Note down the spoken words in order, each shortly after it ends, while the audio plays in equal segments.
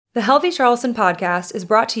The Healthy Charleston podcast is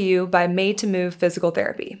brought to you by Made to Move Physical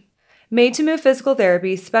Therapy. Made to Move Physical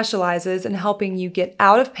Therapy specializes in helping you get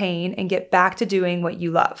out of pain and get back to doing what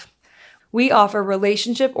you love. We offer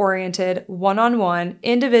relationship-oriented, one-on-one,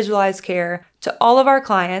 individualized care to all of our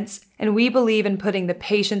clients, and we believe in putting the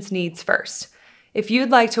patient's needs first. If you'd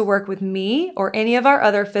like to work with me or any of our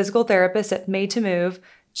other physical therapists at Made to Move,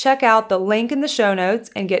 check out the link in the show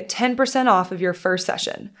notes and get 10% off of your first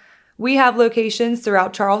session. We have locations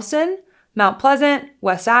throughout Charleston, Mount Pleasant,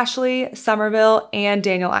 West Ashley, Somerville, and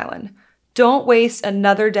Daniel Island. Don't waste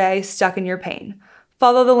another day stuck in your pain.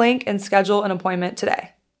 Follow the link and schedule an appointment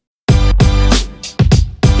today.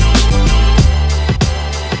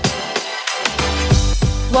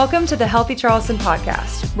 Welcome to the Healthy Charleston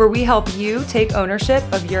podcast, where we help you take ownership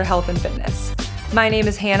of your health and fitness. My name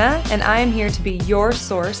is Hannah, and I am here to be your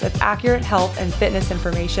source of accurate health and fitness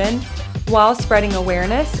information while spreading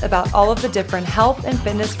awareness about all of the different health and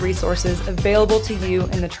fitness resources available to you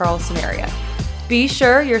in the Charleston area. Be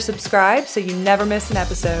sure you're subscribed so you never miss an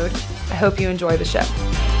episode. I hope you enjoy the show.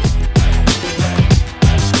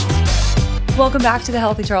 Welcome back to the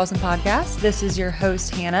Healthy Charleston podcast. This is your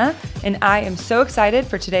host, Hannah, and I am so excited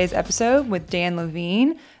for today's episode with Dan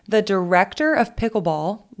Levine, the director of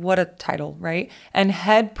Pickleball, what a title, right? And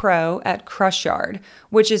head pro at Crush Yard,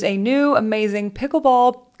 which is a new, amazing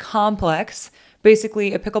pickleball complex,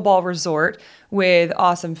 basically a pickleball resort with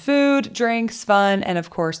awesome food, drinks, fun, and of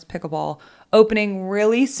course, pickleball, opening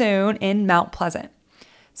really soon in Mount Pleasant.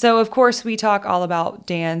 So, of course, we talk all about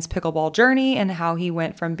Dan's pickleball journey and how he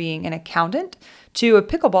went from being an accountant to a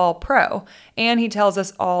pickleball pro. And he tells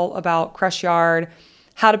us all about Crush Yard,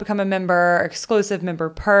 how to become a member, exclusive member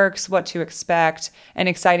perks, what to expect, and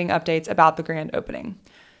exciting updates about the grand opening.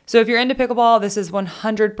 So if you're into pickleball, this is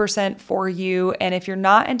 100% for you. And if you're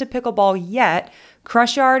not into pickleball yet,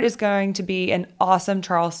 Crush Yard is going to be an awesome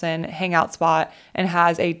Charleston hangout spot and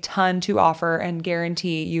has a ton to offer and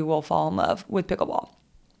guarantee you will fall in love with pickleball.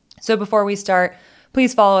 So before we start,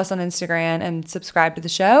 please follow us on Instagram and subscribe to the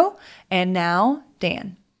show. And now,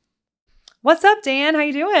 Dan. What's up, Dan? How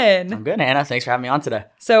you doing? I'm good, Hannah. Thanks for having me on today.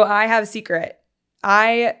 So I have a secret.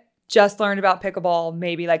 I just learned about pickleball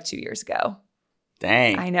maybe like 2 years ago.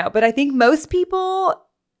 Dang. I know, but I think most people,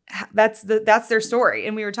 that's their story.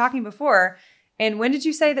 And we were talking before. And when did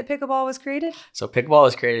you say that pickleball was created? So pickleball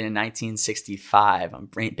was created in 1965 on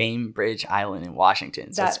Bainbridge Island in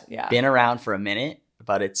Washington. So it's been around for a minute,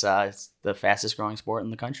 but it's the fastest growing sport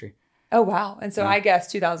in the country. Oh, wow. And so I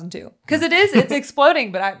guess 2002. Because it's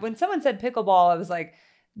exploding. But when someone said pickleball, I was like,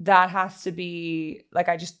 that has to be, like,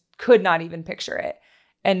 I just could not even picture it.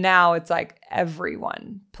 And now it's like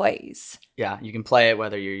everyone plays. Yeah, you can play it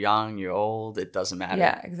whether you're young, you're old, it doesn't matter.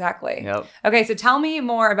 Yeah, exactly. Yep. Okay, so tell me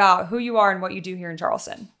more about who you are and what you do here in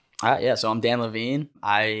Charleston. So I'm Dan Levine.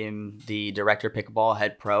 I am the director of pickleball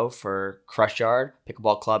head pro for Crush Yard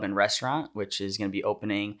Pickleball Club and Restaurant, which is going to be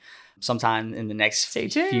opening sometime in the next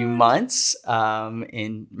few months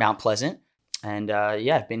in Mount Pleasant. And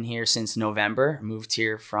I've been here since November, moved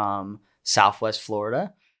here from Southwest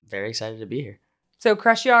Florida. Very excited to be here. So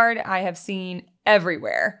Crush Yard, I have seen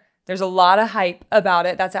everywhere. There's a lot of hype about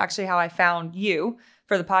it. That's actually how I found you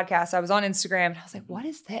for the podcast. I was on Instagram and I was like, what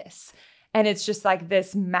is this? And it's just like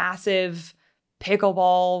this massive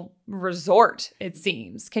pickleball resort, it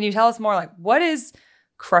seems. Can you tell us more? Like, what is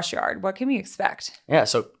Crush Yard? What can we expect? Yeah,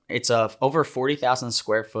 so it's a over 40,000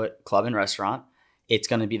 square foot club and restaurant. It's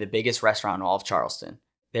going to be the biggest restaurant in all of Charleston.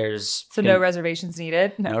 No reservations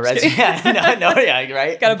needed. No reservations.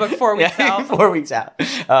 Right. Got to book 4 weeks out. 4 weeks out.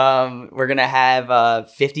 We're gonna have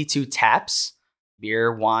 52 taps,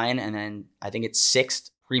 beer, wine, and then I think it's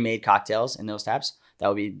 6 pre-made cocktails in those taps. That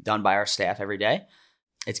will be done by our staff every day.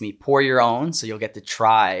 It's me pour your own, so you'll get to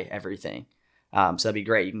try everything. So that'd be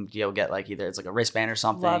great. You'll get like either it's like a wristband or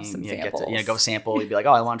something. Love some samples. Get to, go sample. You'd be like,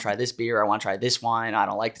 oh, I want to try this beer. I want to try this wine. I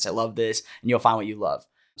don't like this. I love this, and you'll find what you love.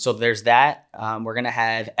 So there's that. We're going to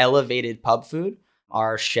have elevated pub food.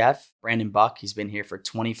 Our chef, Brandon Buck, he's been here for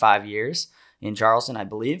 25 years in Charleston, I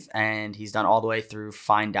believe. And he's done all the way through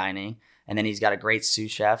fine dining. And then he's got a great sous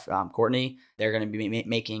chef, Courtney. They're going to be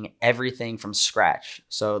making everything from scratch.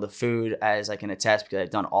 So the food, as I can attest, because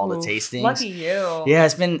I've done all the tastings. Lucky you. Yeah,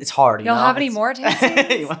 it's hard. You'll have any more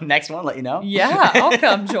tastings? Next one, let you know. Yeah, I'll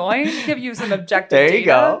come join. Give you some objective data. There you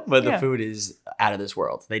go. But the food is out of this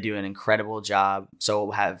world. They do an incredible job. So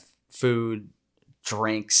we'll have food,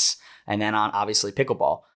 drinks, and then on obviously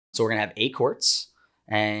pickleball. So we're going to have 8 courts.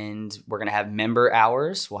 And we're going to have member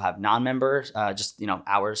hours. We'll have non-member,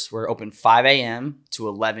 hours. We're open 5 a.m. to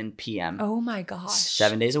 11 p.m. Oh, my gosh.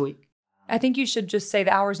 7 days a week. I think you should just say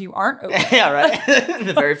the hours you aren't open. Yeah, right.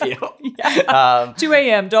 The very few. Yeah. 2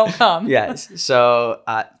 a.m. Don't come. Yes. So,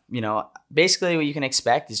 basically what you can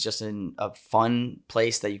expect is just a fun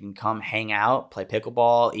place that you can come hang out, play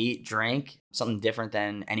pickleball, eat, drink, something different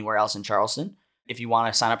than anywhere else in Charleston. If you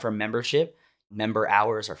want to sign up for a membership, member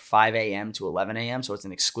hours are 5 a.m. to 11 a.m. So it's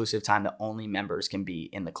an exclusive time that only members can be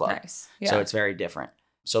in the club. Nice. Yeah. So it's very different.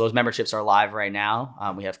 So those memberships are live right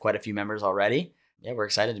now. We have quite a few members already. Yeah, we're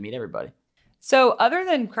excited to meet everybody. So other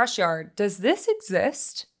than Crush Yard, does this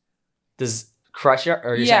exist? Does Crush Yard,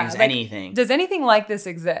 or you're saying is anything? Does anything like this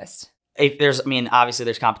exist? Obviously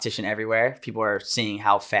there's competition everywhere. People are seeing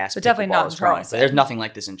how fast but definitely not in Charleston. There's nothing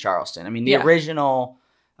like this in Charleston. I mean, the original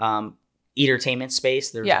entertainment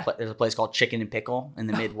space, there's a place called Chicken and Pickle in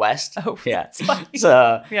the Midwest. Oh, yeah. That's funny.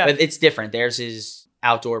 So, but it's different. Theirs is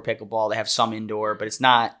outdoor pickleball. They have some indoor, but it's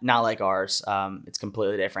not like ours. It's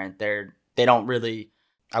completely different. They don't really,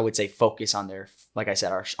 I would say, focus on their, like I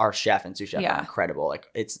said, our chef and sous chef are incredible. Like,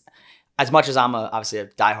 it's as much as I'm obviously a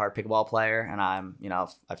diehard pickleball player, and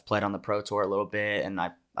I've played on the pro tour a little bit, and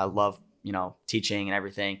I love teaching and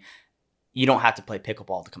everything. You don't have to play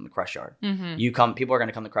pickleball to come to Crush Yard. Mm-hmm. People are going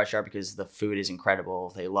to come to Crush Yard because the food is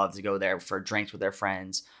incredible. They love to go there for drinks with their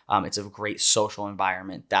friends. It's a great social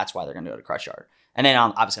environment. That's why they're going to go to Crush Yard. And then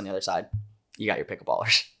obviously on the other side, you got your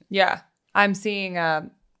pickleballers. Yeah. I'm seeing,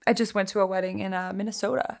 I just went to a wedding in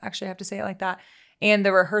Minnesota. Actually, I have to say it like that. And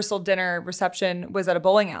the rehearsal dinner reception was at a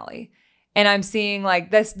bowling alley. And I'm seeing like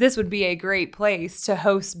this would be a great place to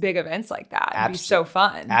host big events like that. It'd be so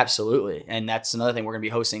fun. Absolutely. And that's another thing. We're going to be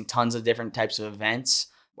hosting tons of different types of events.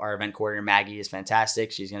 Our event coordinator, Maggie, is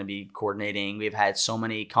fantastic. She's going to be coordinating. We've had so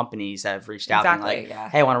many companies that have reached out and like,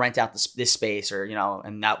 hey, I want to rent out this space, or,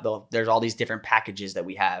 and there's all these different packages that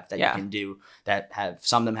we have that you can do that have,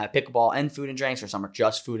 some of them have pickleball and food and drinks, or some are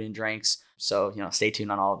just food and drinks. So, stay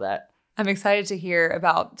tuned on all of that. I'm excited to hear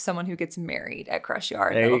about someone who gets married at Crush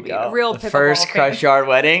Yard. There you go. A real the first fan. Crush Yard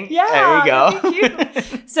wedding. Yeah. There you go. That'd be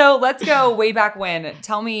cute. So let's go way back when.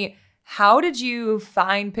 Tell me, how did you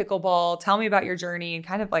find pickleball? Tell me about your journey and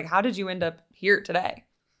kind of like, how did you end up here today?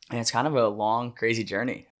 And it's kind of a long, crazy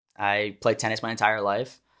journey. I played tennis my entire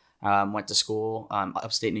life. Went to school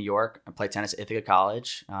upstate New York. I played tennis at Ithaca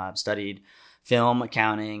College. Studied film,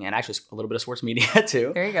 accounting, and actually a little bit of sports media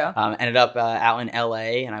too. There you go. Ended up out in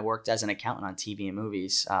LA, and I worked as an accountant on TV and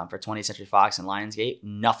movies for 20th Century Fox and Lionsgate.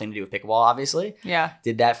 Nothing to do with pickleball, obviously. Yeah.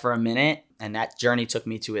 Did that for a minute, and that journey took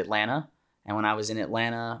me to Atlanta. And when I was in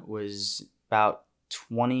Atlanta was about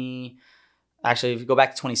 20. Actually, if you go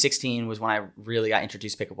back to 2016 was when I really got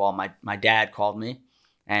introduced to pickleball. My dad called me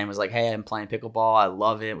and was like, hey, I'm playing pickleball. I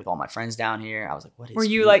love it with all my friends down here. I was like, what is Were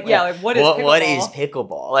you like, yeah, like what is pickleball? What is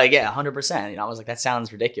pickleball? Like, yeah, 100%. I was like, that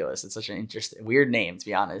sounds ridiculous. It's such an interesting, weird name, to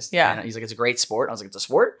be honest. Yeah. And he's like, it's a great sport. I was like, it's a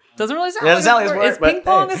sport? Doesn't really sound like a sport. Is ping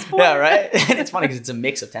pong a sport? Yeah, right? And it's funny because it's a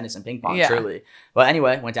mix of tennis and ping pong, truly. But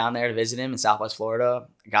anyway, went down there to visit him in Southwest Florida,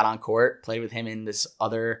 got on court, played with him and this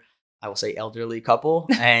other, I will say, elderly couple,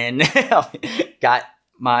 and got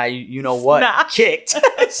my you-know-what kicked,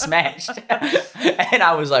 smashed. And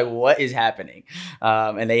I was like, what is happening?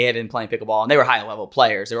 And they had been playing pickleball, and they were high-level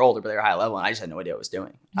players. They were older, but they were high-level, and I just had no idea what I was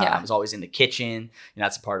doing. Yeah. I was always in the kitchen.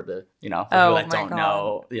 That's a part of the, for people that don't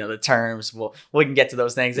know, the terms. We can get to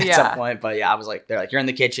those things at some point. But yeah, I was like, they're like, you're in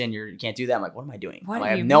the kitchen. You can't do that. I'm like, what am I doing? I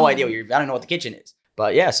have no idea. I don't know what the kitchen is.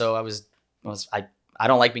 But yeah, so I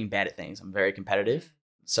don't like being bad at things. I'm very competitive.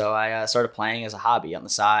 So I started playing as a hobby on the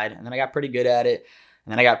side, and then I got pretty good at it.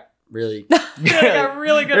 And then I got really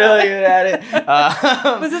good at it.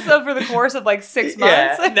 Was this over the course of like 6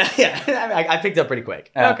 months? I picked up pretty quick.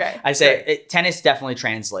 Okay. I say tennis definitely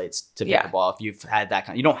translates to pickleball if you've had that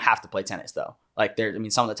kind. You don't have to play tennis though. Like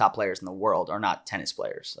some of the top players in the world are not tennis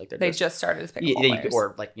players. Like they just started as pickleball players.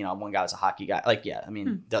 Or like one guy was a hockey guy. Like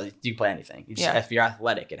you play anything. If you're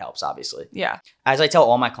athletic, it helps obviously. Yeah. As I tell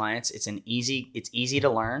all my clients, it's easy to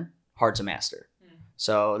learn, hard to master.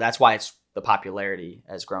 So that's why the popularity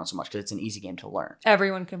has grown so much, because it's an easy game to learn.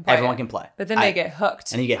 Everyone can play. But then they get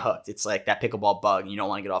hooked. And you get hooked. It's like that pickleball bug, and you don't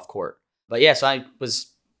want to get off court. But yeah, so I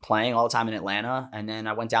was playing all the time in Atlanta, and then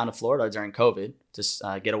I went down to Florida during COVID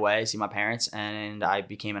to get away, see my parents, and I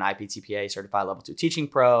became an IPTPA certified level 2 teaching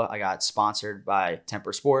pro. I got sponsored by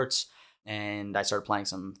Temper Sports, and I started playing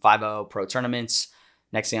some 5-0 pro tournaments.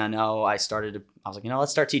 Next thing I know, I was like,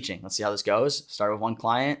 let's start teaching. Let's see how this goes. Started with one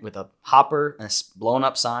client with a hopper and a blown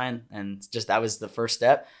up sign. And just that was the first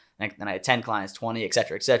step. And then I had 10 clients, 20, et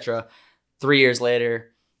cetera, et cetera. 3 years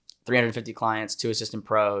later, 350 clients, 2 assistant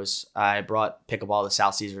pros. I brought pickleball to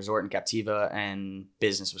South Seas Resort in Captiva, and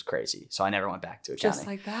business was crazy. So I never went back to accounting. Just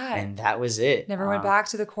like that. And that was it. Never went back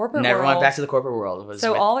to the corporate Never world. went back to the corporate world.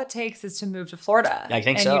 So all it takes is to move to Florida. I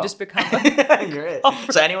think and so. And you just become You're right.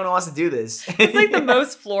 So anyone who wants to do this. It's like the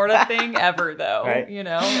most Florida thing ever, though. Right? You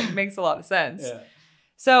know, it makes a lot of sense. Yeah.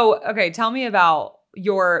 So, okay, tell me about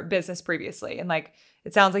your business previously. And like,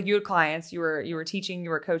 it sounds like you had clients, you were teaching, you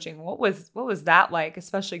were coaching. What was that like,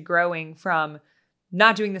 especially growing from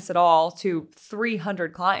not doing this at all to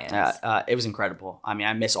 300 clients? It was incredible. I mean,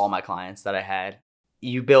 I miss all my clients that I had.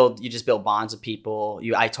 You just build bonds with people.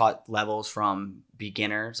 I taught levels from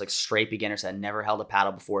beginners, like straight beginners that had never held a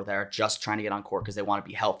paddle before. They're just trying to get on court because they want to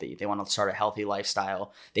be healthy. They want to start a healthy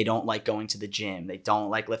lifestyle. They don't like going to the gym. They don't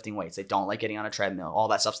like lifting weights. They don't like getting on a treadmill. All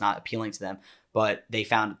that stuff's not appealing to them. But they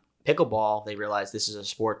found pickleball. They realized this is a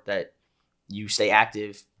sport that you stay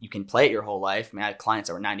active. You can play it your whole life. I mean, I had clients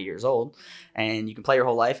that were 90 years old, and you can play your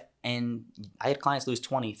whole life. And I had clients lose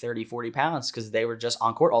 20, 30, 40 pounds because they were just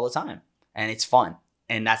on court all the time. And it's fun.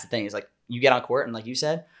 And that's the thing, is like, you get on court and like you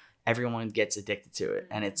said, everyone gets addicted to it.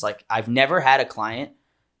 And it's like, I've never had a client,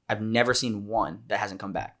 I've never seen one that hasn't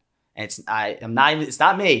come back. And it's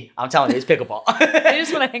not me. I'm telling you, it's pickleball. They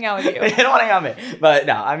just want to hang out with you. They don't want to hang out with me. But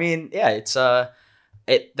no, I mean, yeah, it's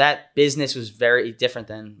that business was very different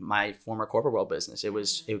than my former corporate world business.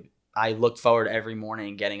 I looked forward every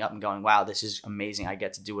morning getting up and going, wow, this is amazing. I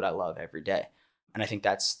get to do what I love every day. And I think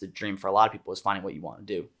that's the dream for a lot of people, is finding what you want to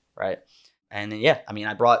do, right? And then, yeah, I mean,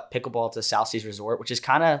 I brought pickleball to South Seas Resort, which is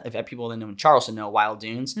kind of, if people in Charleston know Wild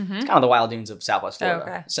Dunes, it's kind of the Wild Dunes of Southwest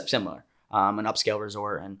Florida. Okay. Similar, an upscale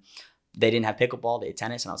resort. And they didn't have pickleball, they had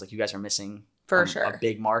tennis. And I was like, you guys are missing a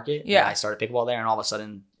big market. Yeah. And I started pickleball there, and all of a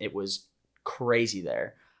sudden it was crazy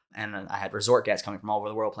there. And I had resort guests coming from all over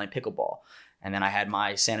the world playing pickleball. And then I had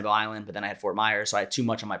my Sanibel Island, but then I had Fort Myers. So I had too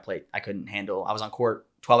much on my plate. I couldn't handle. I was on court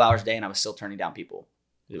 12 hours a day, and I was still turning down people.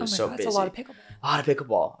 It was so busy. That's a lot of pickleball. A lot of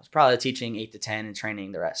pickleball. I was probably teaching 8 to 10 and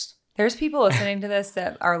training the rest. There's people listening to this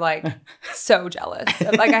that are like so jealous.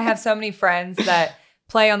 Like, I have so many friends that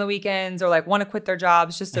play on the weekends or like want to quit their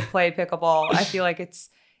jobs just to play pickleball. I feel like it's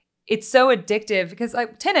so addictive because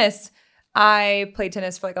like tennis, I played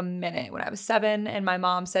tennis for like a minute when I was 7, and my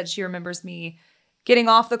mom said she remembers me getting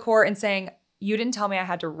off the court and saying, you didn't tell me I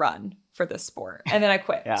had to run for this sport. And then I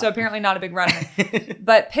quit. Yeah. So apparently not a big runner.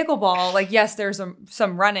 But pickleball, like, yes, there's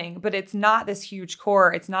some running, but it's not this huge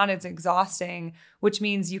core. It's not as exhausting, which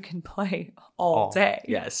means you can play all day.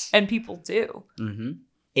 Yes. And people do. Mm-hmm.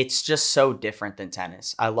 It's just so different than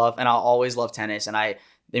tennis. I'll always love tennis. And I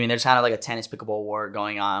mean, there's kind of like a tennis pickleball war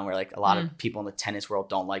going on where like a lot of people in the tennis world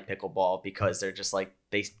don't like pickleball because they're just like,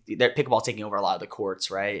 they're pickleball taking over a lot of the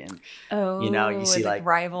courts, right? And you see like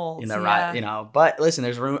rivals, but listen,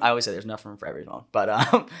 there's room. I always say there's enough room for everyone.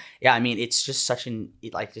 But yeah, I mean, it's just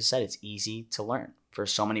like you said, it's easy to learn for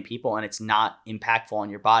so many people, and it's not impactful on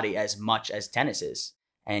your body as much as tennis is.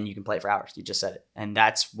 And you can play it for hours. You just said it. And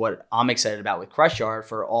that's what I'm excited about with Crush Yard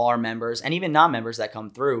for all our members and even non-members that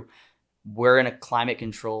come through. We're in a climate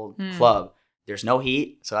controlled club. There's no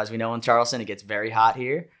heat. So as we know in Charleston, it gets very hot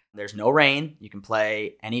here. There's no rain. You can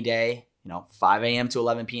play any day, 5 a.m. to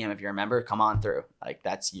 11 p.m. If you're a member, come on through. Like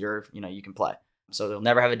that's you can play. So they'll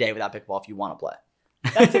never have a day without pickleball if you want to play.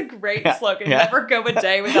 That's a great slogan. Yeah. Never go a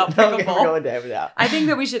day without pickleball. Never go a day without. I think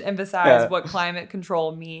that we should emphasize what climate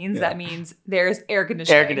control means. Yeah. That means there's air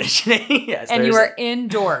conditioning. Air conditioning, yes. And you are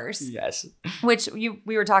indoors. Yes. Which we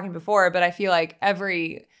were talking before, but I feel like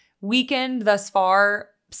every weekend thus far,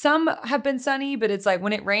 some have been sunny, but it's like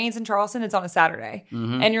when it rains in Charleston, it's on a Saturday.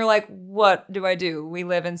 Mm-hmm. And you're like, what do I do? We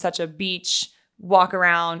live in such a beach, walk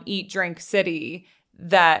around, eat, drink city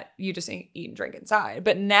that you just eat and drink inside.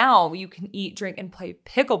 But now you can eat, drink, and play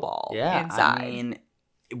pickleball inside. I mean,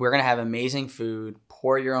 we're going to have amazing food,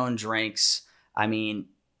 pour your own drinks. I mean,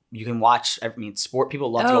 you can watch, sport.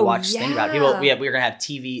 People love to go watch. Think about it. We're going to have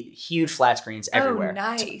TV, huge flat screens everywhere. Oh,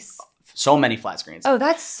 nice. So many flat screens. Oh,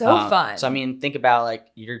 that's so fun. So, I mean, think about like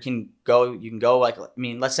you can go like, I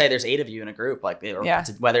mean, let's say there's 8 of you in a group, like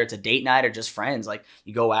whether it's a date night or just friends, like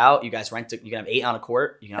you go out, you guys you can have 8 on a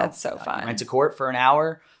court. That's so fun. Rent a court for an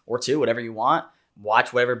hour or 2, whatever you want.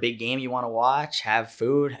 Watch whatever big game you want to watch, have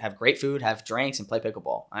great food, have drinks, and play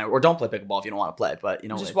pickleball. Or don't play pickleball if you don't want to play, but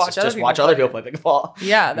just watch other people play pickleball.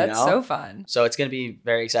 Yeah, that's so fun. So it's going to be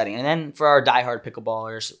very exciting. And then for our diehard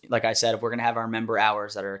pickleballers, like I said, if we're going to have our member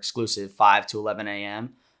hours that are exclusive, 5 to 11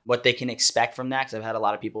 a.m., what they can expect from that. Because I've had a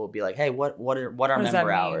lot of people be like, hey, what are does that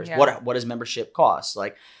member mean? hours? Yeah. What does membership cost?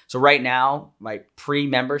 Like, so right now, my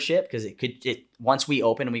pre-membership, because once we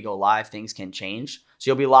open and we go live, things can change. So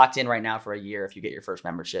you'll be locked in right now for a year if you get your first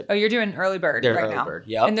membership. Oh, you're doing early bird They're right early now. bird.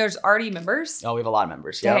 Yep. And there's already members? Oh, we have a lot of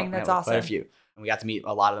members. Dang, Yep. that's Yeah, awesome. Quite a few. And we got to meet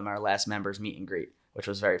a lot of them at our last members meet and greet, which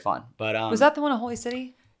was very fun. But was that the one at Holy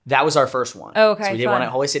City? that was our first one. Oh, okay. So we did fun. one at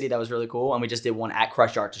Holy City. That was really cool. And we just did one at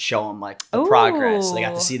Crush Art to show them like the progress. So they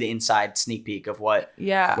got to see the inside sneak peek of where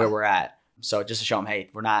we're at. So just to show them, hey,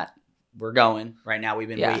 we're going right now. We've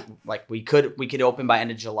been waiting. Like we could open by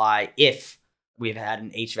end of July if we've had an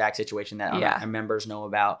HVAC situation that our members know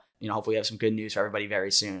about. Hopefully we have some good news for everybody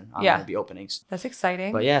very soon. There'll be openings. That's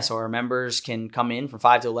exciting. But so our members can come in from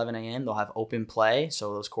 5 to 11 a.m. They'll have open play.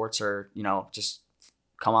 So those courts are, just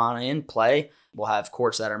come on in, play. We'll have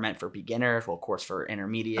courts that are meant for beginners. We'll have courts for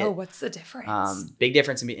intermediate. Oh, what's the difference? Big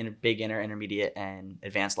difference in beginner, intermediate, and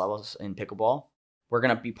advanced levels in pickleball. We're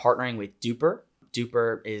going to be partnering with Duper.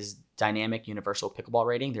 Duper is Dynamic Universal Pickleball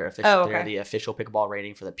Rating. They're official. They're the official pickleball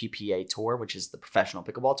rating for the PPA Tour, which is the Professional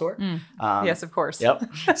Pickleball Tour. Yes, of course. Yep.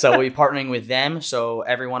 So we'll be partnering with them. So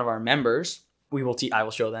every one of our members, I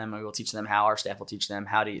will show them. We will teach them how. Our staff will teach them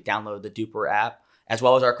how to download the Duper app, as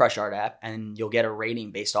well as our Crush Art app, and you'll get a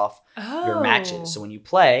rating based off your matches. So when you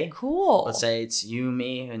play, cool. Let's say it's you,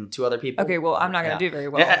 me, and 2 other people. Okay, well, I'm not going to do very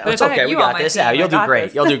well. Yeah, but it's okay. We got this. Team, you'll do great.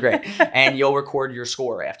 This. You'll do great. And you'll record your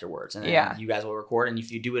score afterwards. And then you guys will record. And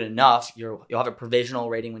if you do it enough, you'll have a provisional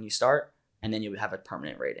rating when you start, and then you'll have a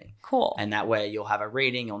permanent rating. Cool. And that way you'll have a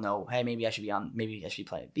rating. You'll know, hey, maybe I should be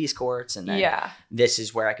playing these courts. And then this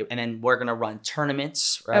is where I could. And then we're going to run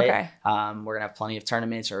tournaments, right? Okay. We're going to have plenty of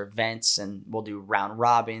tournaments or events, and we'll do round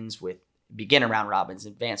robins with beginner round robins,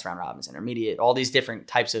 advanced round robins, intermediate, all these different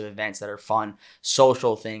types of events that are fun,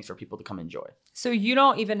 social things for people to come enjoy. So you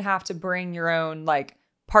don't even have to bring your own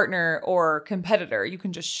partner or competitor. You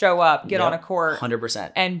can just show up, get on a court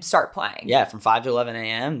 100% and start playing. Yeah, from 5 to 11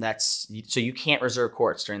 a.m. So you can't reserve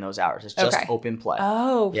courts during those hours. It's just open play.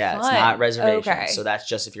 Oh, yeah, fun. It's not reservations. Okay. So that's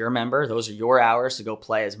just if you're a member, those are your hours to go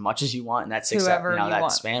play as much as you want, and that's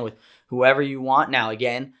span with whoever you want. Now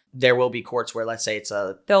again, there will be courts where let's say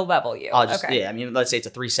they'll level you. Let's say it's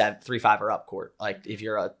a 3-5 or up court. Like if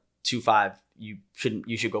you're a 2-5, you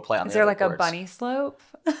should go play on. Is there courts. A bunny slope?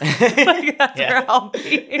 That's where I'll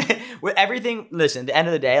be. With everything, listen. At the end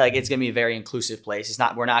of the day, it's gonna be a very inclusive place.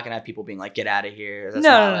 We're not gonna have people being get out of here. That's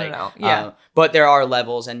no. Yeah. But there are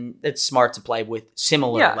levels, and it's smart to play with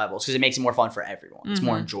similar levels because it makes it more fun for everyone. It's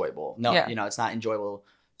more enjoyable. It's not enjoyable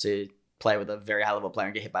to play with a very high level player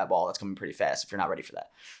and get hit by a ball that's coming pretty fast if you're not ready for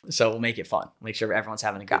that. So we'll make it fun. Make sure everyone's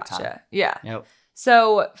having a good time. Yeah. Yep.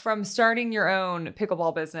 So from starting your own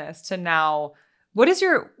pickleball business to now, what is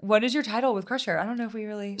your title with Crush Art? I don't know if we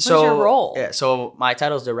really. What is your role? Yeah. So my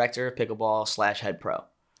title is Director of Pickleball / Head Pro.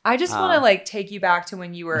 I just want to take you back to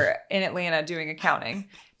when you were in Atlanta doing accounting.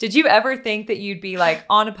 Did you ever think that you'd be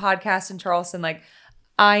on a podcast in Charleston,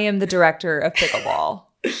 I am the director of pickleball?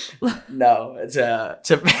 No, it's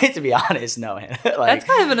to be honest, no. That's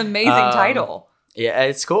kind of an amazing title. Yeah,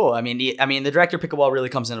 it's cool. I mean, the director of pickleball really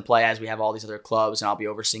comes into play as we have all these other clubs, and I'll be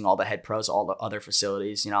overseeing all the head pros, all the other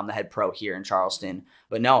facilities. I'm the head pro here in Charleston.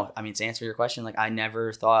 But no, to answer your question, I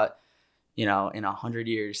never thought, in 100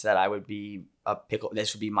 years that I would be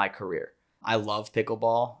this would be my career. I love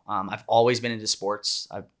pickleball. I've always been into sports.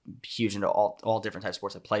 I'm huge into all different types of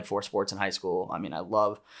sports. I played 4 sports in high school. I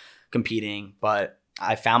love competing, but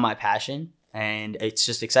I found my passion, and it's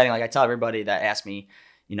just exciting. I tell everybody that asks me,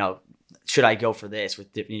 should I go for this?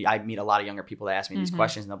 I meet a lot of younger people that ask me these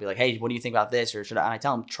questions, and they'll be like, hey, what do you think about this? Or should I? And I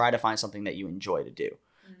tell them, try to find something that you enjoy to do,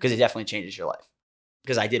 because it definitely changes your life.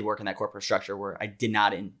 Because I did work in that corporate structure where I did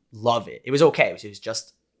not love it. It was okay. It was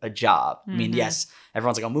just a job. Yes,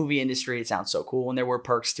 everyone's like, movie industry, it sounds so cool. And there were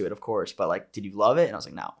perks to it, of course. But did you love it? And I was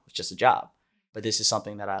like, no, it's just a job. But this is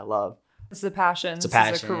something that I love. It's a passion. It's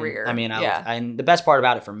a career. And the best part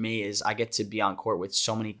about it for me is I get to be on court with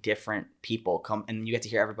so many different people come, and you get to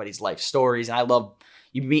hear everybody's life stories. And I love,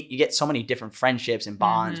 you get so many different friendships and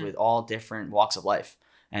bonds with all different walks of life.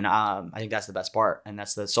 And I think that's the best part. And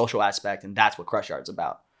that's the social aspect. And that's what Crush Art's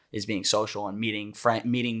about, is being social and meeting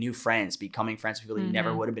new friends, becoming friends with people you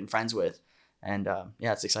never would have been friends with. And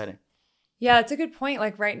it's exciting. Yeah, it's a good point.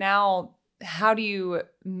 Right now, how do you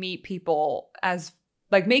meet people as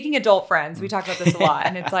making adult friends? We talk about this a lot.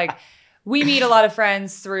 And it's we meet a lot of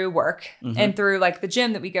friends through work and through the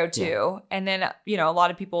gym that we go to. Yeah. And then, a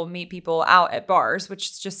lot of people meet people out at bars,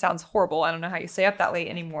 which just sounds horrible. I don't know how you stay up that late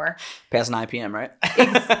anymore. Past 9 p.m., right?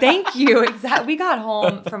 Thank you. Exactly. We got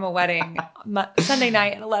home from a wedding Sunday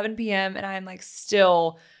night at 11 p.m. and I'm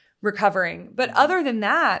still recovering. But other than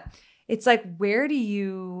that, it's like, where do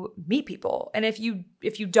you meet people? And if you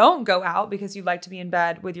don't go out because you like to be in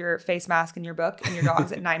bed with your face mask and your book and your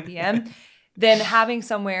dogs at 9 p.m., then having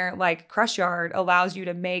somewhere like Crush Yard allows you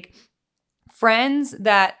to make friends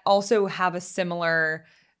that also have a similar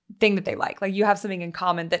thing that they like. Like you have something in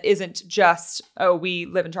common that isn't just, oh, we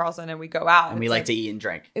live in Charleston and we go out. And we like to eat and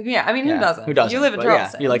drink. Yeah. I mean, who doesn't? Who doesn't? You live in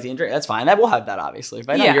Charleston. Yeah, you like to eat and drink. That's fine. We'll have that, obviously.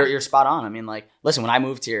 But no, you're spot on. I mean, like, listen, when I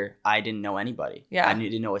moved here, I didn't know anybody. Yeah. I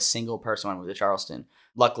didn't know a single person when I moved to Charleston.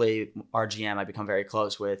 Luckily, our GM I've become very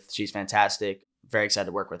close with. She's fantastic. Very excited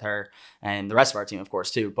to work with her and the rest of our team, of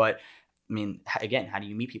course, too. But I mean, again, how do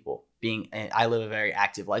you meet people? I live a very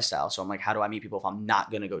active lifestyle. So I'm like, how do I meet people if I'm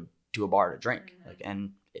not going to go to a bar to drink?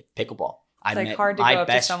 And pickleball. It's like hard to go up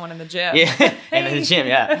to someone in the gym. Yeah, and in the gym,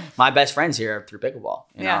 yeah. My best friends here are through pickleball.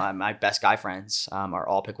 You know, my best guy friends are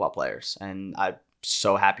all pickleball players, and I'm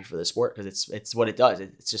so happy for this sport because it's what it does.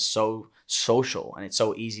 It's just so social, and it's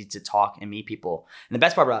so easy to talk and meet people. And the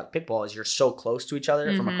best part about pickleball is you're so close to each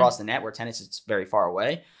other from across the net, where tennis it's very far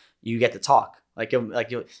away. You get to talk.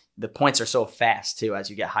 The points are so fast too as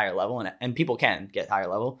you get higher level, and people can get higher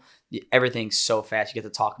level. Everything's so fast. You get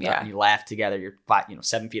to talk about it and you laugh together. You're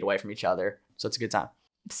 7 feet away from each other, so it's a good time.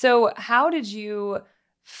 So, how did you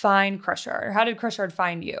find Crush Yard? Or how did Crush Yard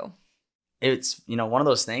find you? It's one of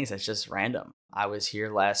those things that's just random. I was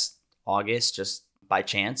here last August just by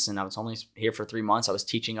chance, and I was only here for 3 months. I was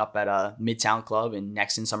teaching up at a Midtown club in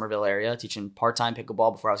Nexton, Somerville area, teaching part-time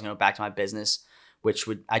pickleball before I was going to go back to my business.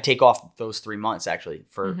 I take off those 3 months actually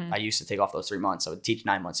I used to take off those 3 months. I would teach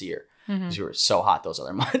 9 months a year because we were so hot those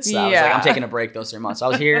other months. So I was like, I'm taking a break those 3 months. So I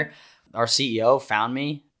was here. Our CEO found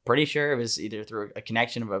me. Pretty sure it was either through a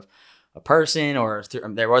connection of a person or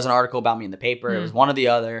there was an article about me in the paper. It was one or the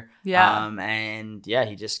other. Yeah.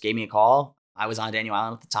 He just gave me a call. I was on Daniel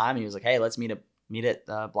Island at the time. And he was like, hey, let's meet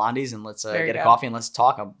at Blondie's and let's get a coffee and let's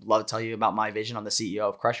talk. I'd love to tell you about my vision on the CEO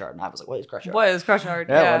of Crush Yard. And I was like, what is Crush Yard? What is Crush Yard?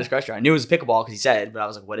 Yeah, what is Crush Yard? I knew it was pickleball because he said, but I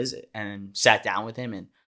was like, what is it? And sat down with him, and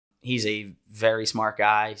he's a very smart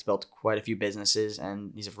guy. He's built quite a few businesses,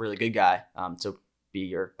 and he's a really good guy to be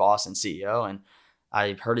your boss and CEO. And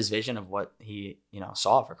I heard his vision of what he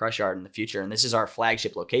saw for Crush Yard in the future. And this is our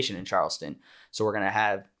flagship location in Charleston. So we're going to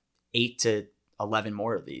have 8 to 11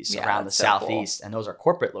 more of these around the Southeast. Cool. And those are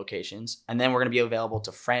corporate locations. And then we're going to be available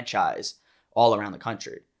to franchise all around the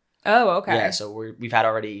country. Oh, okay. Yeah. So we've had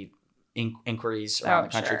already inquiries around the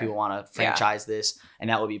country. Sure. People want to franchise this. And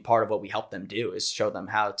that will be part of what we help them do, is show them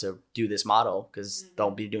how to do this model, because they'll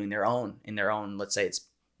be doing their own, let's say it's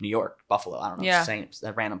New York, Buffalo. I don't know, saying it's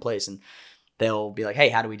a random place. And they'll be like, hey,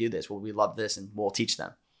 how do we do this? Well, we love this, and we'll teach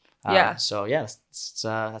them. So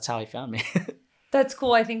that's how he found me. That's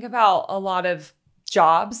cool. I think about a lot of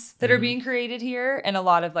jobs that are being created here and a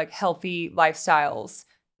lot of like healthy lifestyles.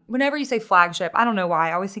 Whenever you say flagship, I don't know why,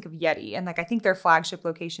 I always think of Yeti. And like, I think their flagship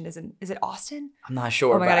location is it Austin? I'm not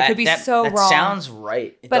sure. Oh my God, I could be so wrong. That sounds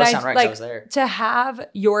right. It does sound right, because I was there. To have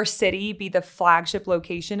your city be the flagship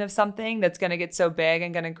location of something that's going to get so big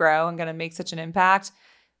and going to grow and going to make such an impact,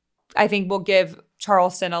 I think will give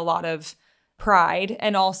Charleston a lot of pride.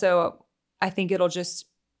 And also, I think it'll just,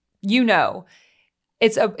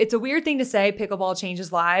 it's a weird thing to say, pickleball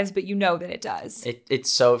changes lives, but that it does. It's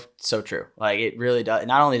so true. Like, it really does.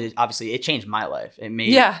 Not only did, obviously, it changed my life. It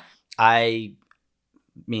made, I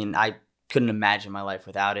couldn't imagine my life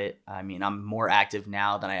without it. I mean, I'm more active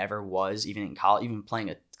now than I ever was, even in college, even playing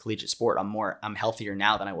a collegiate sport. I'm healthier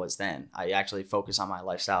now than I was then. I actually focus on my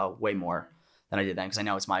lifestyle way more than I did then, because I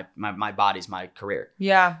know it's my body's my career.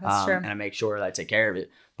 Yeah, that's true. And I make sure that I take care of it.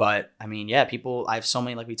 But I mean, people, I have so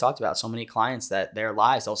many, like we talked about, so many clients that their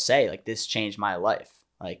lives, they'll say like, this changed my life.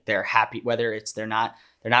 Like, they're happy, whether it's they're not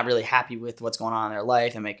really happy with what's going on in their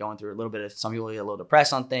life. They may go through a little bit of, some people get a little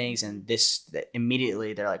depressed on things, and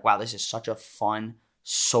immediately they're like, wow, this is such a fun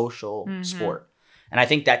social sport. And I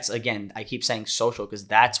think that's, again, I keep saying social because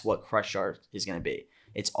that's what Crush Yard is going to be.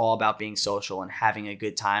 It's all about being social and having a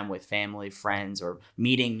good time with family, friends, or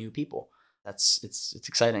meeting new people. It's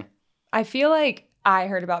exciting. I feel like I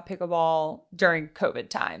heard about pickleball during COVID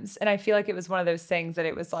times. And I feel like it was one of those things that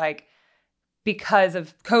it was like, because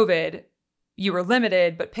of COVID, you were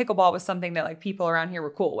limited, but pickleball was something that like people around here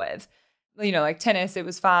were cool with. Like tennis, it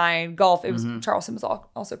was fine. Golf, it was, Charleston was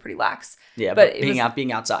also pretty lax. Yeah, but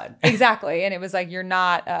being outside. Exactly. And it was like, you're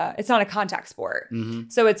not, it's not a contact sport.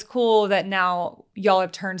 So it's cool that now y'all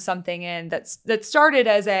have turned something in that started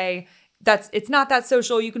as it's not that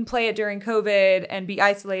social. You can play it during COVID and be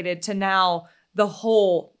isolated, to now the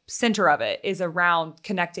whole center of it is around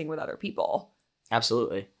connecting with other people.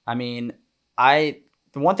 Absolutely. I mean, the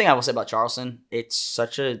one thing I will say about Charleston, it's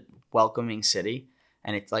such a welcoming city.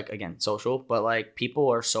 and it's like, again, social, but like people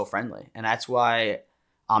are so friendly, and that's why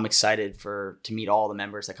I'm excited to meet all the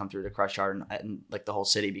members that come through the Crush Yard and like the whole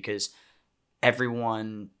city, because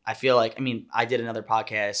everyone, I feel like, I mean, I did another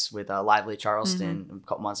podcast with Lively Charleston a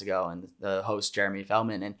couple months ago, and the host Jeremy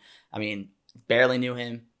Feldman, and I mean, barely knew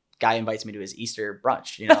him. Guy invites me to his Easter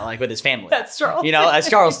brunch, you know, like with his family. That's Charleston. You know, that's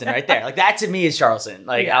Charleston right there. Like that to me is Charleston.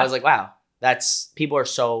 Like Yeah. I was like, wow, people are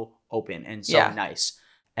so open and so nice.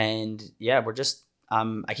 And yeah, we're just,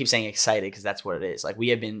 I keep saying excited because that's what it is. Like we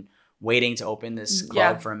have been waiting to open this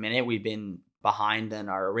club for a minute. We've been behind in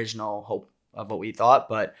our original hope of what we thought,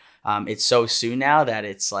 but it's so soon now that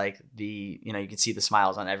it's like you can see the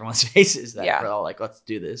smiles on everyone's faces that we're all like, let's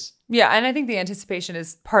do this. Yeah. And I think the anticipation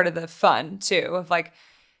is part of the fun too, of like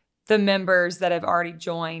the members that have already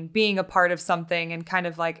joined being a part of something and kind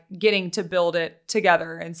of like getting to build it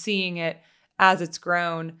together and seeing it as it's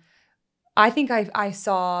grown. I think I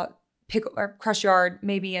saw Crush Yard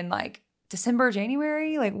maybe in like December,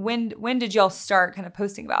 January. Like when did y'all start kind of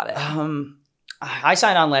posting about it? I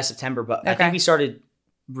signed on last September, but I think we started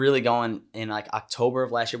really going in like October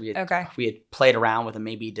of last year. We had played around with a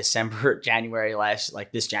maybe December, January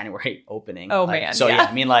this January opening. Oh like, man. So yeah,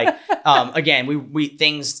 I mean like, again, we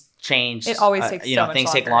things change. It always takes so much things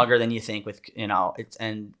longer. take longer than you think with,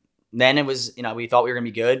 and then it was, we thought we were going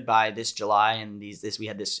to be good by this July, and we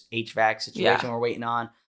had this HVAC situation we're waiting on.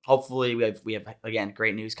 Hopefully we have again,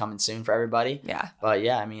 great news coming soon for everybody. Yeah. But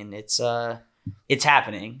yeah, I mean, it's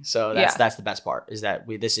happening. So that's the best part, is that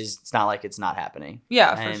it's not like it's not happening.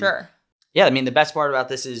 Yeah, for sure. Yeah, I mean, the best part about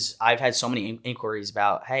this is I've had so many inquiries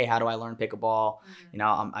about, hey, how do I learn pickleball?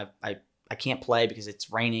 I can't play because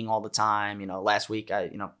it's raining all the time. Last week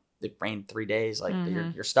it rained 3 days. Like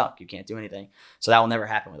you're stuck. You can't do anything. So that will never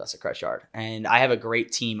happen with us at Crush Yard. And I have a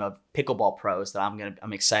great team of pickleball pros that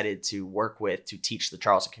I'm excited to work with to teach the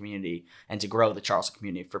Charleston community and to grow the Charleston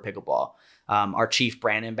community for pickleball. Our chief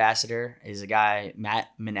brand ambassador is a guy, Matt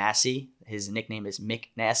Manassi. His nickname is Mick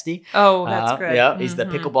Nasty. Oh, that's good. Yeah, he's the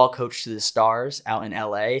pickleball coach to the stars out in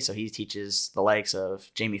LA. So he teaches the likes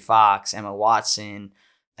of Jamie Foxx, Emma Watson,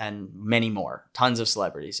 and many more, tons of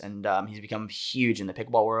celebrities. And he's become huge in the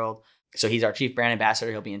pickleball world. So he's our chief brand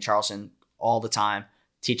ambassador. He'll be in Charleston all the time,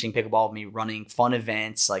 teaching pickleball with me, running fun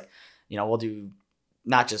events. Like, we'll do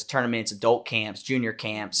not just tournaments, adult camps, junior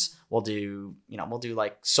camps. We'll do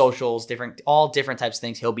like socials, all different types of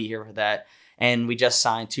things. He'll be here for that. And we just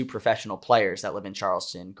signed 2 professional players that live in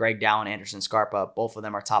Charleston, Greg Dow and Anderson Scarpa. Both of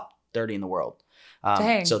them are top 30 in the world.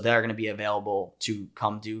 So they're going to be available to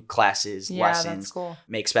come do classes, lessons, that's cool.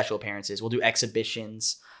 Make special appearances. We'll do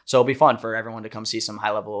exhibitions. So it'll be fun for everyone to come see some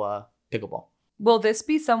high level pickleball. Will this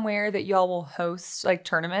be somewhere that y'all will host like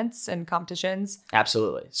tournaments and competitions?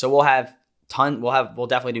 Absolutely. So we'll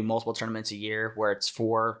definitely do multiple tournaments a year where it's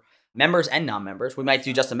for members and non-members. We might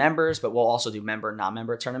do just the members, but we'll also do member and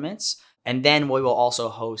non-member tournaments. And then we will also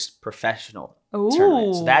host professional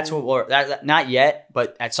tournaments. So that's what not yet,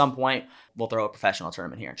 but at some point we'll throw a professional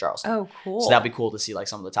tournament here in Charleston. Oh, cool. So that'd be cool to see like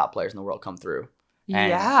some of the top players in the world come through.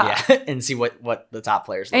 And, and see what the top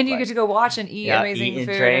players look and you like. get to go watch and eat amazing eat and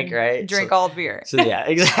food drink, right? Drink all the beer. So yeah,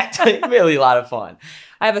 exactly. Really a lot of fun.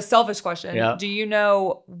 I have a selfish question. Yeah. Do you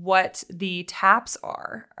know what the taps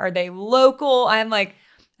are? Are they local? I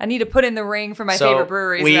need to put in the ring for my favorite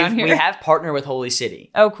breweries around here. We have partnered with Holy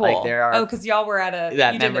City. Oh, cool. Like there are, because y'all were at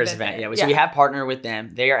that members event. Yeah. So we have partnered with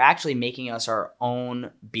them. They are actually making us our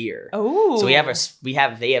own beer. Oh. So they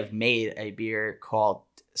have made a beer called,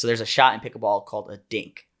 so there's a shot in pickleball called a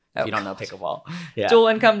dink. If you don't know pickleball. Yeah. Dual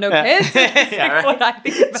income, no kids. Yeah, right? What I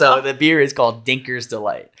think about. So the beer is called Dinker's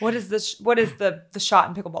Delight. What is this? What is the shot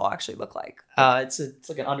in pickleball actually look like? It's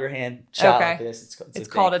like an underhand shot like this. It's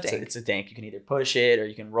called a dink. It's a dink. You can either push it or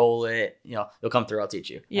you can roll it. You'll come through. I'll teach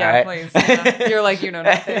you. Yeah, right? please. Yeah. You're like, you know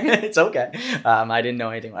nothing. It's okay. I didn't know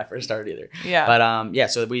anything when I first started either. Yeah. But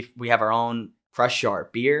so we have our own Crush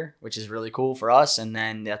Yard beer, which is really cool for us. And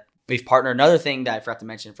then we've partnered, another thing that I forgot to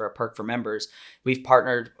mention for a perk for members, we've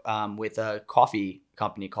partnered with a coffee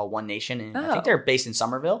company called One Nation. And I think they're based in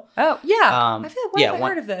Somerville. Oh, yeah. I feel like I've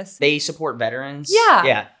heard of this. They support veterans.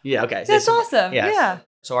 Yeah. Yeah. Okay. That's awesome. Yes. Yeah.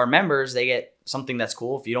 So our members, they get something that's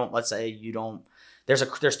cool. If you don't, let's say you don't,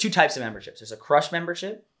 there's 2 types of memberships. There's a Crush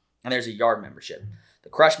membership and there's a Yard membership. The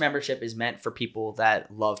Crush membership is meant for people that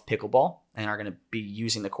love pickleball and are going to be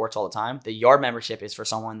using the courts all the time. The Yard membership is for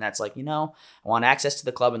someone that's like, I want access to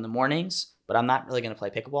the club in the mornings, but I'm not really going to play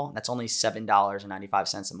pickleball. That's only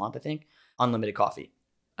 $7.95 a month, I think. Unlimited coffee.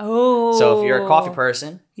 Oh. So if you're a coffee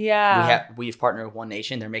person, we've partnered with One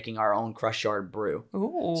Nation. They're making our own Crush Yard brew.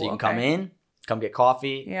 Ooh, so you can come in, come get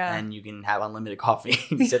coffee, Yeah. and you can have unlimited coffee.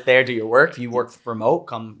 You sit there, do your work. If you work remote,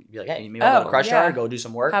 come be like, hey, you may want to go to Crush Yard, go do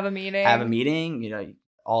some work. Have a meeting,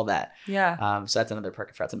 all that. Yeah. So that's another perk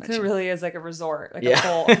I forgot to mention. It really is like a resort, like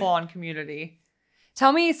a full-on community.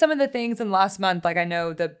 Tell me some of the things in the last month. Like I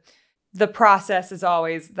know the process is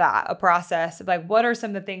always a process. Like what are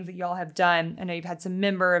some of the things that y'all have done? I know you've had some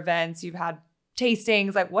member events, you've had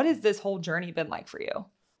tastings. Like what has this whole journey been like for you?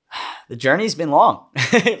 The journey's been long,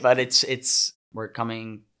 but we're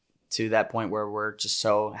coming to that point where we're just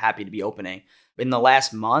so happy to be opening. In the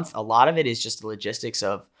last month, a lot of it is just the logistics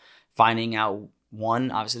of finding out,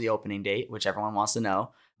 one, obviously the opening date, which everyone wants to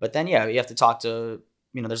know. But then, you have to talk to,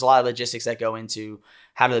 there's a lot of logistics that go into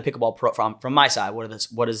how do the pickleball from my side, what does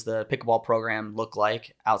the pickleball program look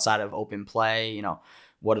like outside of open play?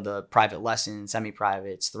 What are the private lessons,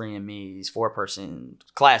 semi-privates, 3MEs, 4-person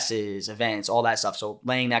classes, events, all that stuff. So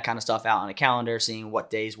laying that kind of stuff out on a calendar, seeing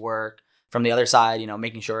what days work. From the other side,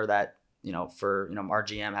 making sure that, our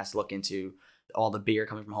GM has to look into all the beer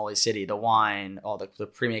coming from Holy City, the wine, all the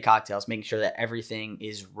pre-made cocktails, making sure that everything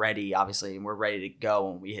is ready, obviously, and we're ready to go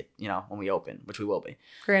when we hit, when we open, which we will be.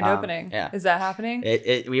 Grand opening. Yeah. Is that happening?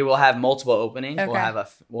 We will have multiple openings. Okay.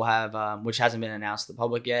 We'll have which hasn't been announced to the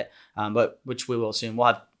public yet, but which we will soon. We'll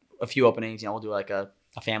have a few openings. We'll do like a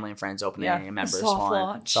family and friends opening, a members one.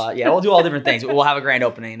 Launch. So we'll do all different things. But we'll have a grand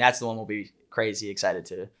opening. That's the one we'll be crazy excited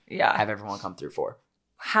to have everyone come through for.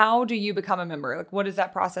 How do you become a member? Like, what does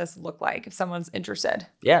that process look like if someone's interested?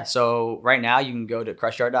 Yeah. So right now you can go to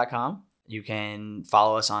crushyard.com. You can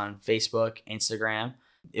follow us on Facebook, Instagram.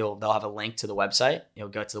 They'll have a link to the website. You'll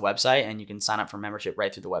go to the website and you can sign up for membership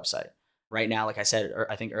right through the website. Right now, like I said,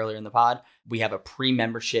 I think earlier in the pod, we have a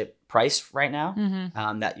pre-membership price right now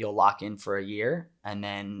that you'll lock in for a year, and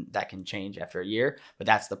then that can change after a year. But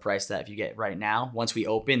that's the price that if you get right now, once we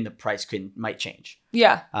open, the price might change.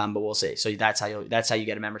 Yeah. But we'll see. So that's how you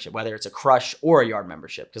get a membership, whether it's a Crush or a Yard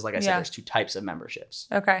membership, because like I said, there's two types of memberships.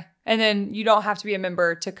 Okay, and then you don't have to be a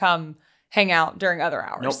member to come hang out during other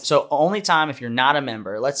hours. Nope. So only time if you're not a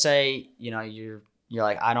member. Let's say you're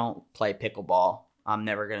like, I don't play pickleball. I'm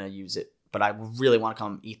never gonna use it, but I really want to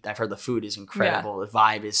come eat. I've heard the food is incredible. The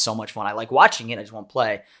vibe is so much fun. I like watching it. I just won't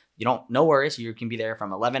play. No worries. You can be there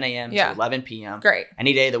from 11 a.m. to 11 p.m. Great.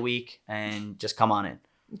 Any day of the week, and just come on in.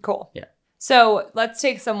 Cool. Yeah. So let's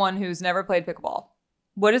take someone who's never played pickleball.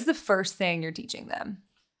 What is the first thing you're teaching them?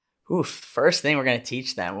 First thing we're going to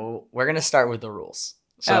teach them, we're going to start with the rules.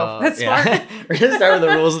 So, that's smart. We're going to start with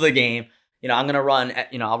the rules of the game. I'm going to run,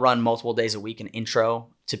 I'll run multiple days a week an intro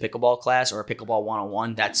to pickleball class or a pickleball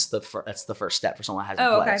 101. That's the first step for someone who hasn't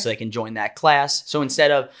played. Okay. So they can join that class. So instead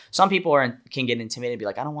of, some people can get intimidated and be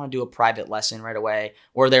like, I don't want to do a private lesson right away,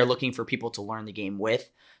 or they're looking for people to learn the game with.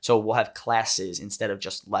 So we'll have classes instead of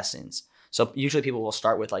just lessons. So usually people will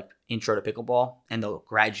start with like intro to pickleball and they'll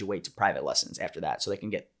graduate to private lessons after that, so they can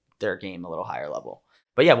get their game a little higher level.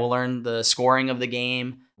 But yeah, we'll learn the scoring of the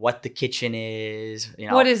game, what the kitchen is.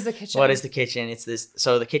 What is the kitchen? What is the kitchen? It's this.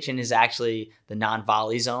 So the kitchen is actually the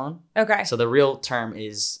non-volley zone. Okay. So the real term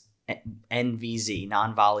is NVZ,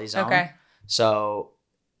 non-volley zone. Okay. So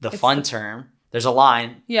the fun term, there's a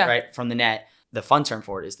line right from the net. The fun term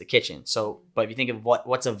for it is the kitchen. So, but if you think of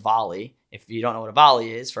what's a volley, if you don't know what a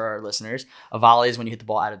volley is for our listeners, a volley is when you hit the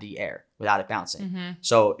ball out of the air without it bouncing. Mm-hmm.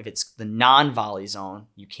 So if it's the non-volley zone,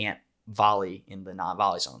 you can't volley in the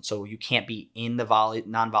non-volley zone. So you can't be in the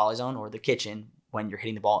non-volley zone or the kitchen when you're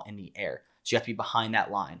hitting the ball in the air. So you have to be behind that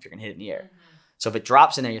line if you're gonna hit it in the air. Mm-hmm. So if it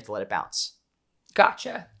drops in there, you have to let it bounce.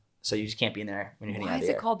 Gotcha. So you just can't be in there when you're hitting it out of the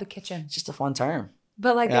air. Why is it called the kitchen? It's just a fun term.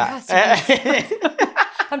 But like there has to be.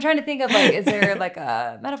 I'm trying to think of like, is there like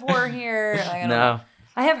a metaphor here? Like, I don't know.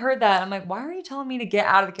 I have heard that. I'm like, why are you telling me to get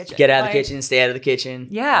out of the kitchen? Get out of the kitchen, stay out of the kitchen.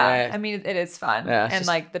 Yeah. I mean, it is fun. Yeah, and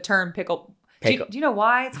like the term pickle. Do you know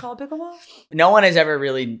why it's called pickleball? No one has ever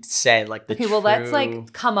really said like the true... let's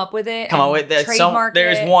like come up with it. Trademark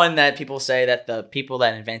there's one that people say that the people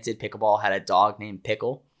that invented pickleball had a dog named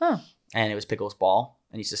Pickle. Huh. And it was Pickle's ball.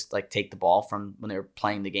 And he used to just like take the ball from when they were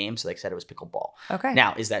playing the game. So they said it was pickleball. Okay.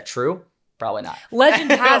 Now, is that true? Probably not.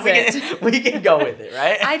 Legend has it. We can go with it,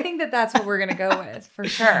 right? I think that's what we're going to go with for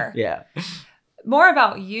sure. Yeah. More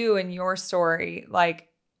about you and your story. Like,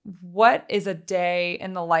 what is a day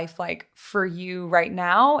in the life like for you right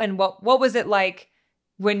now? And what was it like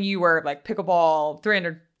when you were like pickleball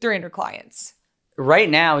 300 clients? Right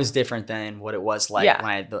now is different than what it was like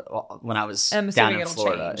when I was down in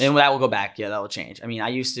Florida. Change. And that will go back. Yeah, that will change. I mean, I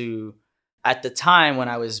used to, at the time when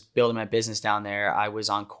I was building my business down there, I was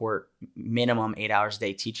on court minimum 8 hours a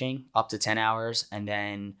day teaching, up to 10 hours. And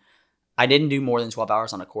then I didn't do more than 12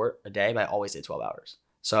 hours on a court a day, but I always did 12 hours.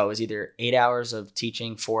 So it was either 8 hours of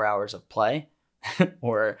teaching, 4 hours of play,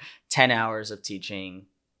 or 10 hours of teaching,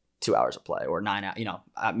 2 hours of play, or 9 hours,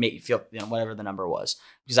 make you feel, whatever the number was,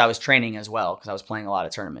 because I was training as well, because I was playing a lot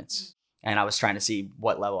of tournaments and I was trying to see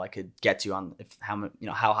what level I could get to on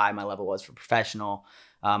how high my level was for professional.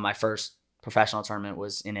 My first professional tournament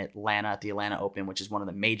was in Atlanta at the Atlanta Open, which is one of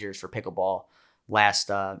the majors for pickleball last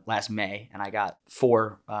May. And I got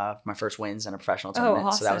 4 of my first wins in a professional tournament.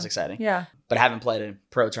 Awesome. So that was exciting. Yeah. But I haven't played a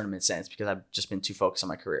pro tournament since, because I've just been too focused on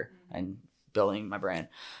my career and building my brand.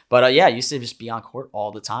 But I used to just be on court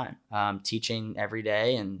all the time, teaching every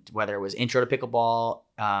day. And whether it was intro to pickleball,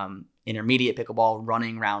 intermediate pickleball,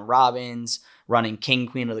 running round robins, running king,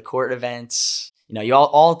 queen of the court events, you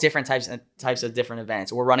all different types of different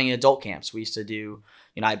events, or running adult camps. We used to do,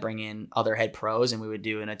 I'd bring in other head pros and we would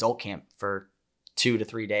do an adult camp for 2 to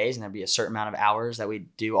 3 days. And there'd be a certain amount of hours that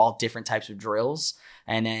we'd do all different types of drills.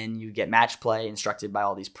 And then you get match play instructed by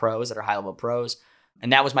all these pros that are high level pros.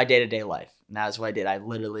 And that was my day-to-day life. And that's what I did. I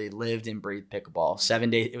literally lived and breathed pickleball 7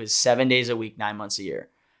 days. It was 7 days a week, 9 months a year.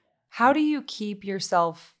 How do you keep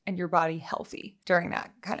yourself and your body healthy during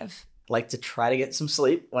that kind of? Like to try to get some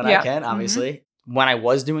sleep when I can, obviously. Mm-hmm. When I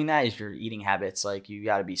was doing that, is your eating habits. Like you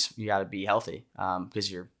gotta be healthy,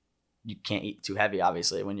 because you can't eat too heavy.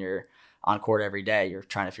 Obviously, when you're on court every day, you're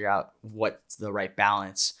trying to figure out what's the right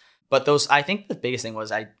balance. But I think the biggest thing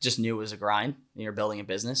was I just knew it was a grind. You're building a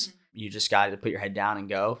business. Mm-hmm. You just got to put your head down and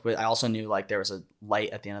go. But I also knew like there was a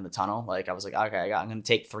light at the end of the tunnel. Like I was like, okay, I'm going to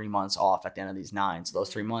take 3 months off at the end of these 9. So those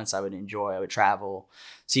 3 months I would enjoy. I would travel,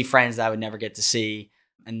 see friends that I would never get to see.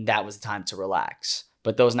 And that was the time to relax.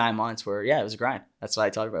 But those 9 months were, it was a grind. That's what I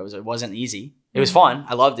talked about. It wasn't easy. It was fun.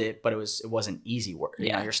 I loved it, but it wasn't easy work.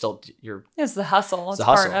 Yeah. It's the hustle. It's the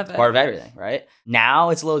hustle. It's part of everything, right?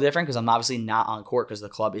 Now it's a little different because I'm obviously not on court because the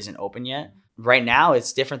club isn't open yet. Right now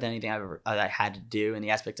it's different than anything I had to do in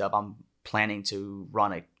the aspect of I'm planning to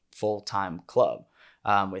run a full-time club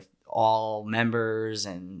with all members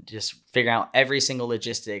and just figuring out every single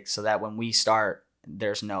logistics so that when we start,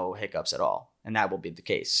 there's no hiccups at all. And that will be the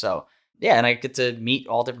case. So yeah, and I get to meet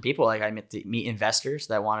all different people. Like I meet investors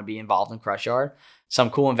that want to be involved in Crush Yard.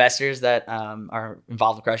 Some cool investors that are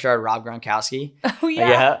involved in Crush Yard. Rob Gronkowski. Oh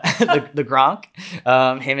yeah, the Gronk.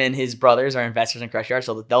 Him and his brothers are investors in Crush Yard,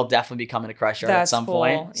 so they'll definitely be coming to Crush Yard at some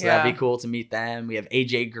point. So that'd be cool to meet them. We have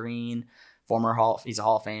AJ Green, he's a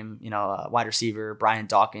Hall of Fame, wide receiver. Brian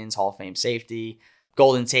Dawkins, Hall of Fame safety.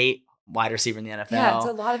 Golden Tate, wide receiver in the NFL. Yeah, it's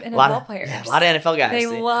a lot of NFL players. Yeah, a lot of NFL guys. They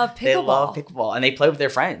love pickleball. They love pickleball, and they play with their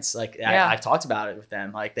friends. Like I've talked about it with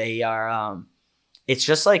them. Like they are. It's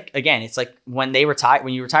just like, again, it's like when you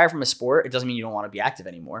retire from a sport, it doesn't mean you don't want to be active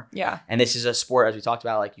anymore. Yeah. And this is a sport, as we talked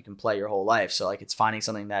about, like you can play your whole life. So like it's finding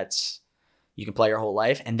something that's you can play your whole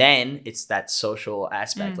life, and then it's that social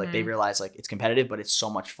aspect. Like they realize like it's competitive, but it's so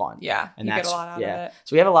much fun. Yeah, and you get a lot out of it.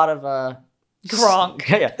 So we have a lot of Gronk.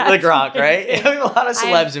 The Gronk, right? We have a lot of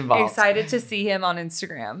celebs involved. I'm excited to see him on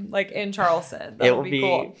Instagram, like in Charleston. That would be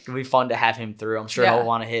cool. It'll be fun to have him through. I'm sure he'll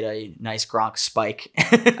want to hit a nice Gronk spike.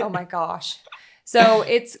 Oh my gosh. So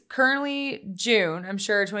it's currently June. I'm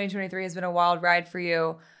sure 2023 has been a wild ride for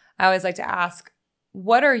you. I always like to ask,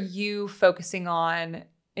 what are you focusing on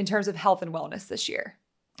in terms of health and wellness this year?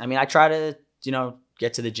 I mean, I try to,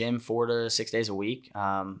 get to the gym 4 to 6 days a week.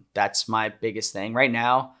 That's my biggest thing right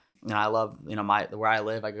now. I love, where I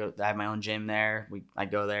live. I have my own gym there. I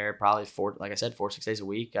go there probably 4 to 6 days a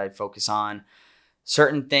week. I focus on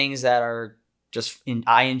certain things that are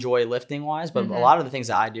I enjoy lifting wise, but a lot of the things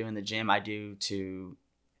that I do in the gym, I do to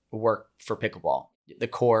work for pickleball. The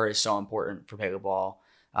core is so important for pickleball.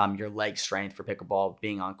 Your leg strength for pickleball,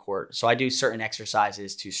 being on court. So I do certain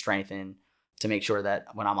exercises to strengthen, to make sure that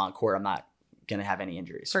when I'm on court, I'm not going to have any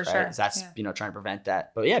injuries. For sure. That's, trying to prevent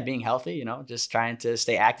that. But yeah, being healthy, just trying to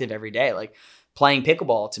stay active every day. Like playing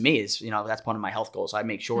pickleball to me is, that's one of my health goals. So I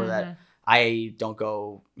make sure that I don't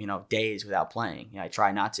go, days without playing. I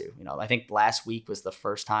try not to. I think last week was the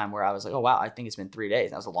first time where I was like, oh, wow, I think it's been 3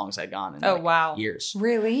 days. That was the longest I'd gone in years.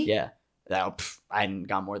 Really? Yeah. I hadn't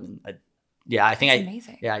gone more than I think that's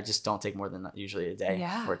amazing. Yeah, I just don't take more than usually a day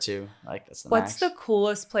or 2. Like that's the What's max. the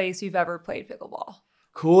coolest place you've ever played pickleball?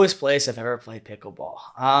 Coolest place I've ever played pickleball.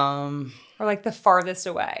 Or like the farthest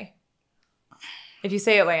away. If you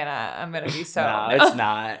say Atlanta, I'm gonna be so. No, it's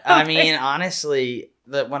not. Okay. I mean, honestly,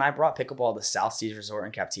 when I brought pickleball to South Seas Resort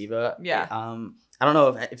in Captiva, I don't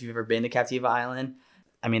know if you've ever been to Captiva Island.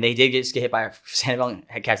 I mean, they did get hit by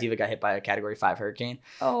Captiva got hit by a Category 5 hurricane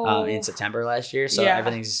in September last year. So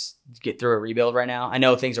everything's get through a rebuild right now. I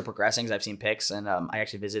know things are progressing because I've seen pics, and I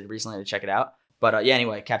actually visited recently to check it out. But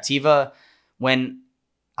anyway, Captiva, when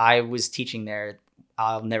I was teaching there,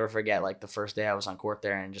 I'll never forget like the first day I was on court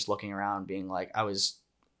there and just looking around being like, I was,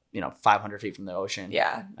 500 feet from the ocean.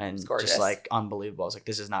 Yeah. And it's gorgeous. just like unbelievable. I was like,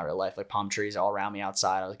 this is not real life. Like palm trees all around me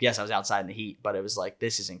outside. I was yes, I was outside in the heat, but it was like,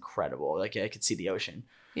 this is incredible. Like I could see the ocean.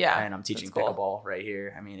 Yeah. And I'm teaching cool. pickleball right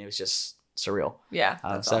here. I mean, it was just surreal. Yeah. So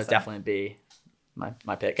awesome. it'd definitely be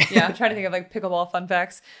my pick. Yeah. I'm trying to think of like pickleball fun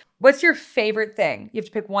facts. What's your favorite thing? You have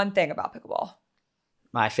to pick one thing about pickleball.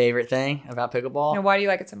 My favorite thing about pickleball. And why do you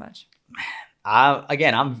like it so much?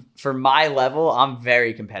 I'm for my level, I'm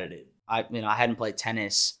very competitive. I hadn't played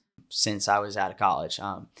tennis since I was out of college.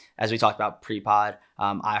 As we talked about pre-pod,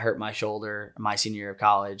 I hurt my shoulder my senior year of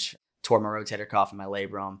college, tore my rotator cuff and my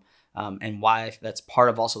labrum. And why that's part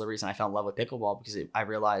of also the reason I fell in love with pickleball, because I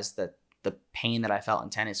realized that the pain that I felt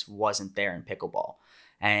in tennis wasn't there in pickleball.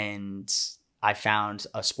 And I found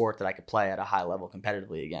a sport that I could play at a high level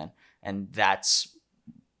competitively again. And that's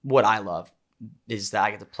what I love, is that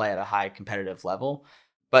I get to play at a high competitive level.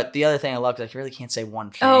 But the other thing I love, because I really can't say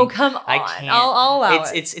one thing. Oh, come on. I can't. I'll allow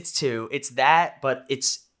it. It's two. It's that, but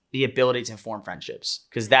it's the ability to form friendships,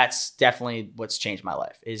 because that's definitely what's changed my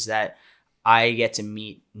life, is that I get to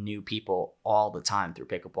meet new people all the time through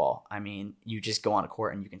pickleball. I mean, you just go on a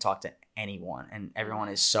court and you can talk to anyone, and everyone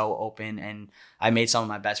is so open. And I made some of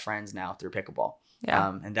my best friends now through pickleball.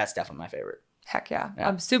 Yeah. And that's definitely my favorite. Heck yeah.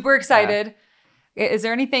 I'm super excited. Yeah. Is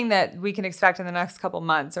there anything that we can expect in the next couple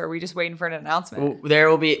months, or are we just waiting for an announcement?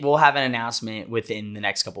 We'll have an announcement within the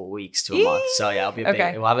next couple of weeks to a month. So yeah,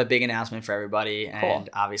 we'll have a big announcement for everybody. Cool. And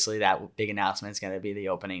obviously that big announcement is going to be the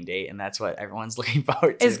opening date. And that's what everyone's looking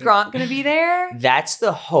forward to. Is Grant going to be there? That's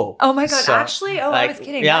the hope. Oh my God. So, actually? I was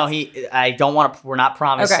kidding. We're not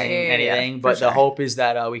promising anything, but sure. The hope is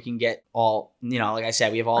that we can get all, like I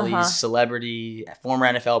said, we have all these celebrity, former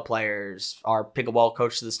NFL players, our pickleball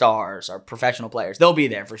coach to the stars, our professional players. They'll be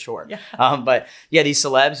there for sure. Yeah. But yeah, these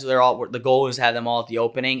celebs, the goal is to have them all at the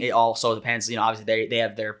opening. It also depends, obviously they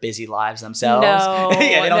have their busy lives themselves. No,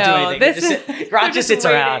 yeah, they don't do anything. Gronk just sits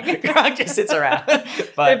around. Gronk just sits around.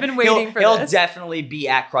 But they've been waiting for this. He'll definitely be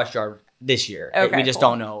at Crush Yard this year. Okay, we just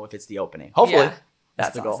don't know if it's the opening. Hopefully. Yeah,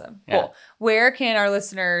 that's the goal. Awesome. Yeah. Cool. Where can our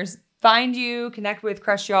listeners find you, connect with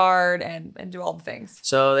Crush Yard, and do all the things?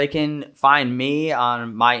 So they can find me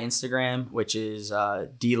on my Instagram, which is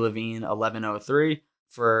DLevine1103.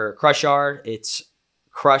 For Crush Yard, it's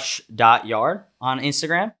crush.yard on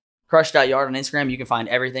Instagram. Crush.yard on Instagram, you can find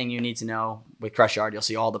everything you need to know with Crush Yard. You'll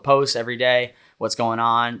see all the posts every day, what's going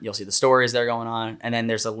on. You'll see the stories that are going on. And then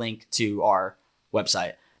there's a link to our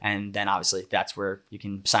website. And then obviously that's where you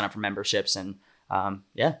can sign up for memberships. And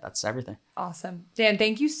that's everything. Awesome. Dan,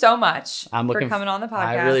 thank you so much for coming on the podcast.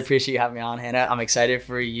 I really appreciate you having me on, Hannah. I'm excited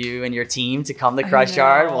for you and your team to come to Crush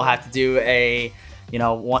Yard. We'll have to do a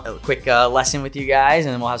quick lesson with you guys,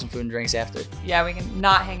 and then we'll have some food and drinks after. Yeah, we can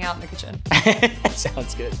not hang out in the kitchen.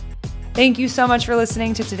 Sounds good. Thank you so much for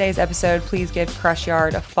listening to today's episode. Please give Crush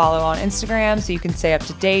Yard a follow on Instagram so you can stay up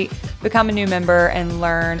to date, become a new member, and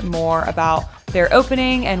learn more about their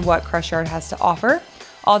opening and what Crush Yard has to offer.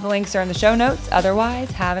 All the links are in the show notes.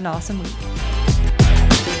 Otherwise, have an awesome week.